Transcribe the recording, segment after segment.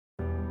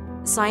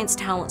Science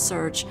Talent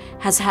Search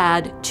has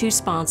had 2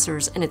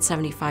 sponsors in its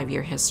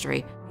 75-year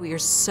history. We are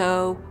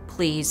so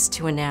pleased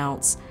to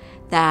announce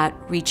that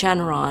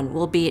REGENERON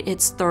will be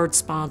its 3rd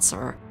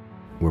sponsor.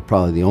 We're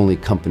probably the only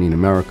company in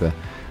America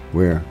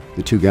where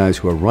the 2 guys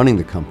who are running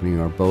the company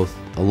are both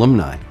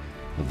alumni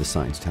of the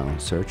Science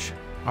Talent Search.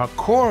 Our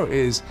core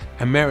is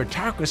a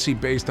meritocracy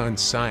based on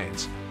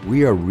science.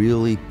 We are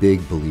really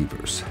big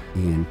believers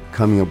in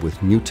coming up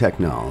with new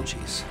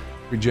technologies.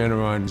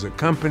 REGENERON is a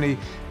company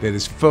that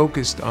is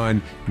focused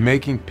on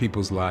making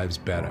people's lives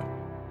better.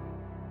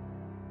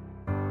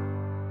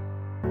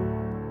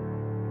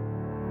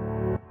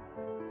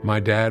 My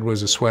dad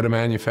was a sweater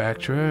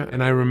manufacturer,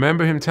 and I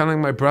remember him telling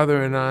my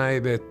brother and I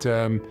that,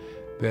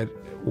 that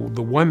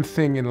the one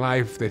thing in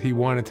life that he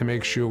wanted to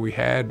make sure we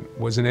had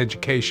was an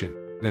education.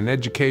 And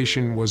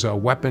education was our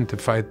weapon to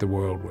fight the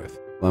world with.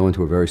 I went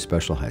to a very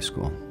special high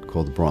school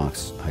called the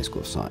Bronx High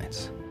School of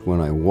Science. When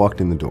I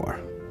walked in the door,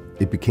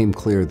 it became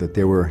clear that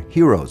there were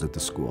heroes at the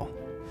school.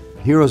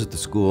 Heroes at the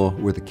school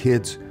were the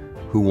kids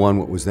who won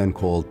what was then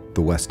called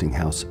the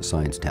Westinghouse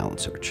Science Talent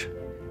Search.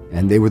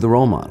 And they were the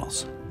role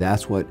models.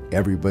 That's what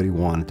everybody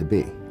wanted to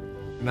be.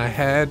 And I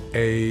had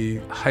a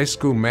high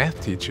school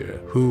math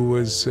teacher who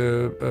was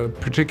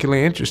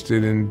particularly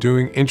interested in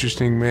doing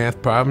interesting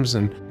math problems,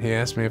 and he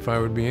asked me if I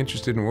would be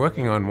interested in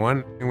working on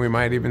one, and we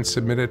might even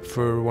submit it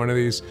for one of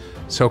these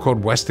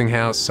so-called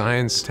Westinghouse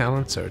Science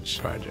Talent Search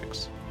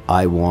projects.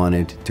 I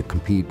wanted to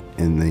compete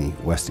in the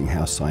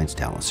Westinghouse Science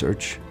Talent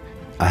Search.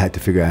 I had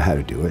to figure out how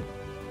to do it.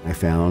 I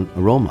found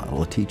a role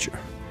model, a teacher.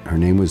 Her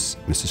name was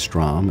Mrs.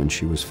 Strom, and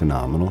she was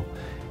phenomenal.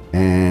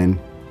 And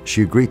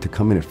she agreed to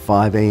come in at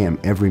 5 a.m.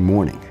 every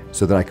morning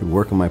so that I could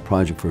work on my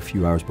project for a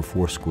few hours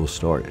before school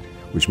started,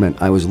 which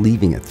meant I was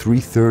leaving at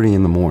 3:30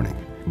 in the morning.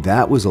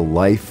 That was a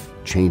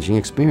life-changing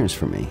experience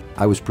for me.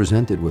 I was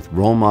presented with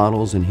role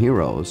models and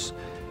heroes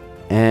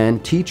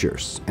and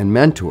teachers and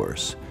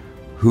mentors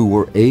who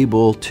were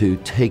able to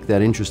take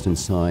that interest in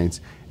science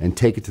and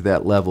take it to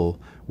that level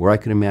where I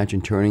could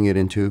imagine turning it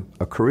into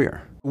a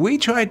career. We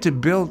tried to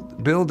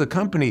build a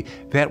company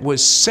that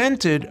was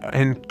centered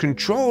and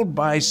controlled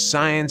by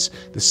science,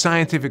 the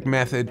scientific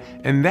method,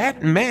 and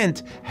that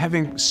meant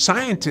having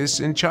scientists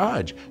in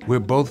charge. We're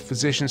both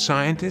physician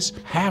scientists.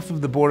 Half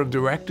of the board of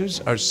directors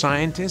are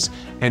scientists,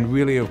 and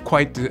really are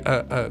quite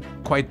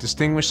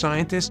distinguished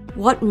scientists.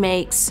 What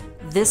makes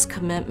this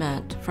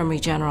commitment from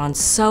REGENERON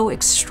so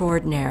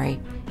extraordinary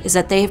is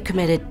that they have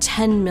committed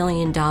 $10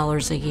 million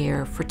a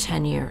year for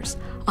 10 years,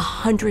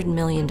 $100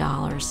 million.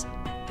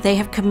 They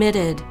have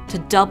committed to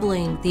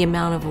doubling the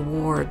amount of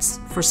awards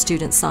for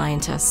student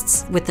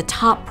scientists, with the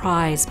top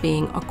prize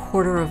being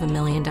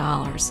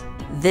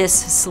 $250,000.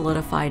 This has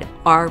solidified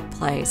our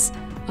place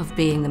of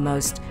being the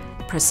most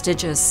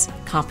prestigious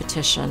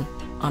competition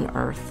on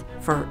earth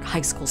for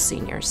high school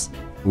seniors.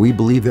 We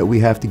believe that we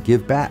have to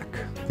give back.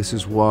 This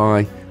is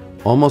why,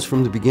 almost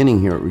from the beginning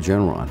here at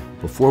REGENERON,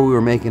 before we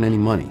were making any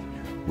money,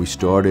 we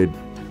started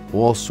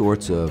all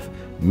sorts of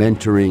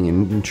mentoring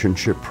and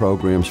internship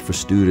programs for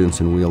students,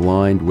 and we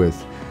aligned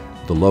with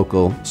the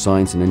local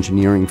science and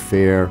engineering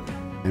fair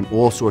and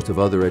all sorts of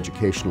other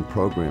educational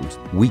programs.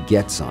 We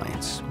get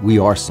science. We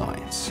are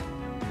science.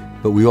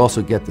 But we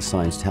also get the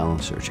Science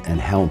Talent Search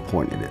and how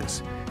important it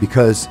is.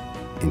 Because,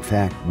 in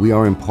fact, we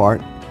are in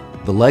part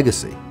the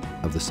legacy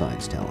of the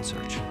Science Talent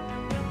Search.